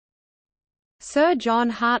Sir John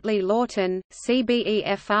Hartley Lawton,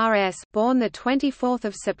 CBEFRS, born the 24th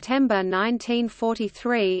of September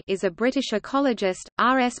 1943, is a British ecologist,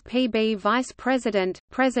 RSPB Vice President,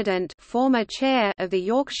 former Chair of the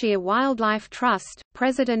Yorkshire Wildlife Trust,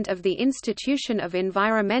 President of the Institution of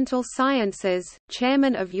Environmental Sciences,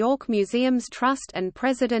 Chairman of York Museums Trust and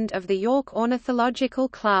President of the York Ornithological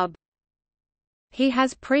Club. He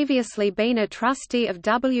has previously been a trustee of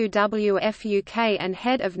WWF UK and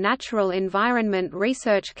head of Natural Environment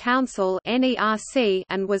Research Council (NERC)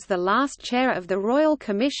 and was the last chair of the Royal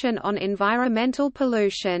Commission on Environmental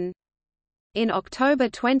Pollution. In October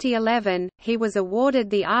 2011, he was awarded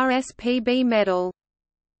the RSPB Medal.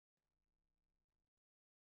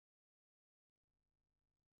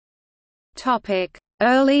 Topic: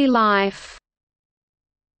 Early life.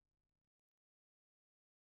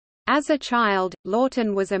 As a child,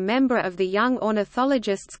 Lawton was a member of the Young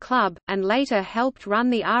Ornithologists Club, and later helped run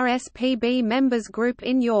the RSPB members group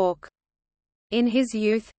in York. In his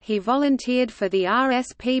youth, he volunteered for the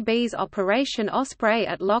RSPB's Operation Osprey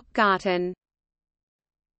at Loch Garten.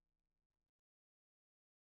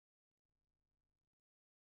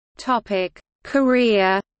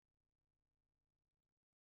 Career.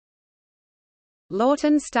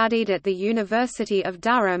 Lawton studied at the University of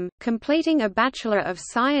Durham, completing a Bachelor of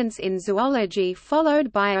Science in Zoology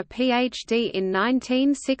followed by a PhD in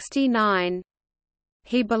 1969.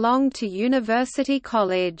 He belonged to University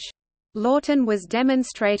College. Lawton was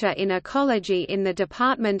demonstrator in ecology in the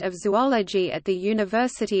Department of Zoology at the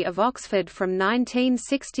University of Oxford from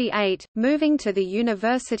 1968, moving to the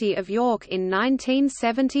University of York in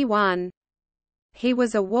 1971. He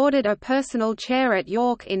was awarded a personal chair at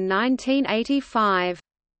York in 1985.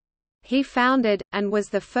 He founded, and was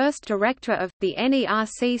the first director of, the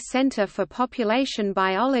NERC Centre for Population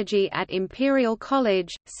Biology at Imperial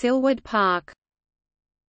College, Silwood Park.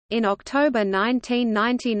 In October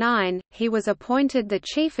 1999, he was appointed the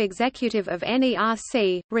chief executive of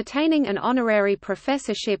NERC, retaining an honorary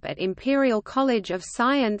professorship at Imperial College of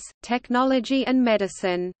Science, Technology and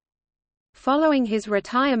Medicine. Following his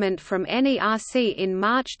retirement from NERC in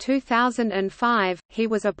March 2005, he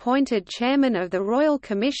was appointed chairman of the Royal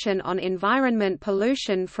Commission on Environment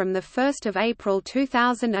Pollution from 1 April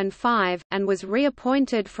 2005, and was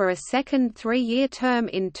reappointed for a second three-year term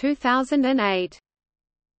in 2008.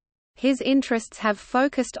 His interests have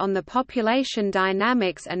focused on the population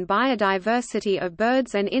dynamics and biodiversity of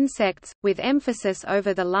birds and insects, with emphasis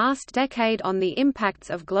over the last decade on the impacts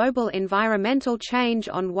of global environmental change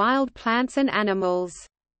on wild plants and animals.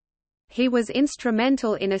 He was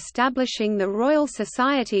instrumental in establishing the Royal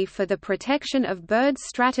Society for the Protection of Birds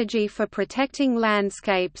strategy for protecting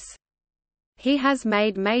landscapes. He has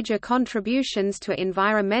made major contributions to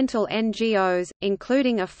environmental NGOs,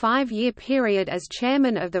 including a 5-year period as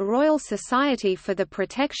chairman of the Royal Society for the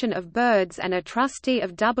Protection of Birds and a trustee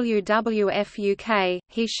of WWF UK.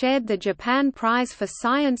 He shared the Japan Prize for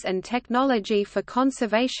Science and Technology for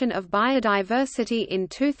Conservation of Biodiversity in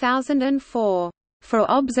 2004. For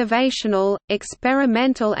observational,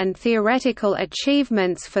 experimental and theoretical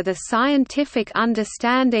achievements for the scientific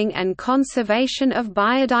understanding and conservation of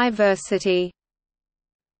biodiversity.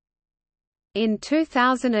 In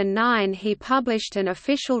 2009 he published an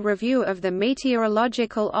official review of the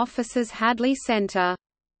Meteorological Office's Hadley Centre.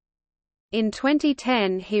 In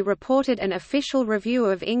 2010 he reported an official review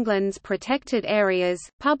of England's protected areas,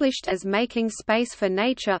 published as Making Space for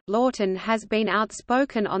Nature. Lawton has been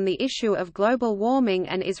outspoken on the issue of global warming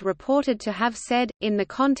and is reported to have said, in the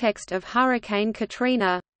context of Hurricane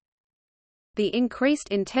Katrina, "The increased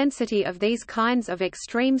intensity of these kinds of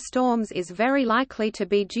extreme storms is very likely to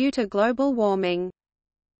be due to global warming.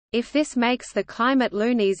 If this makes the climate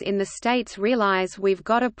loonies in the States realize we've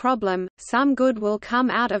got a problem, some good will come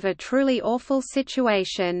out of a truly awful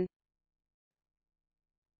situation."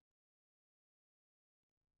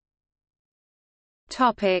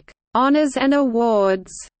 Topic: Honors and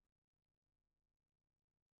awards.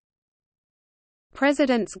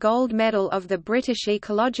 President's Gold Medal of the British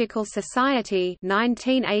Ecological Society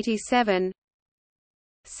 1987,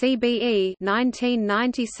 CBE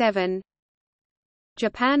 1997,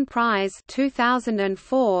 Japan Prize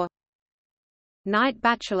 2004, Knight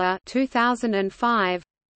Bachelor 2005,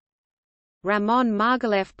 Ramon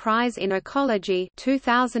Margalef Prize in Ecology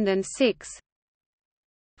 2006,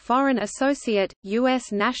 Foreign Associate,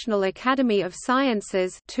 U.S. National Academy of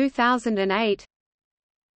Sciences 2008,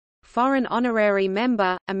 Foreign Honorary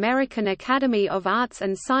Member, American Academy of Arts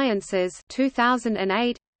and Sciences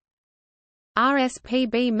 2008,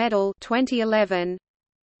 RSPB Medal 2011,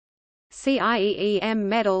 CIEEM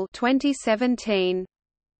Medal 2017.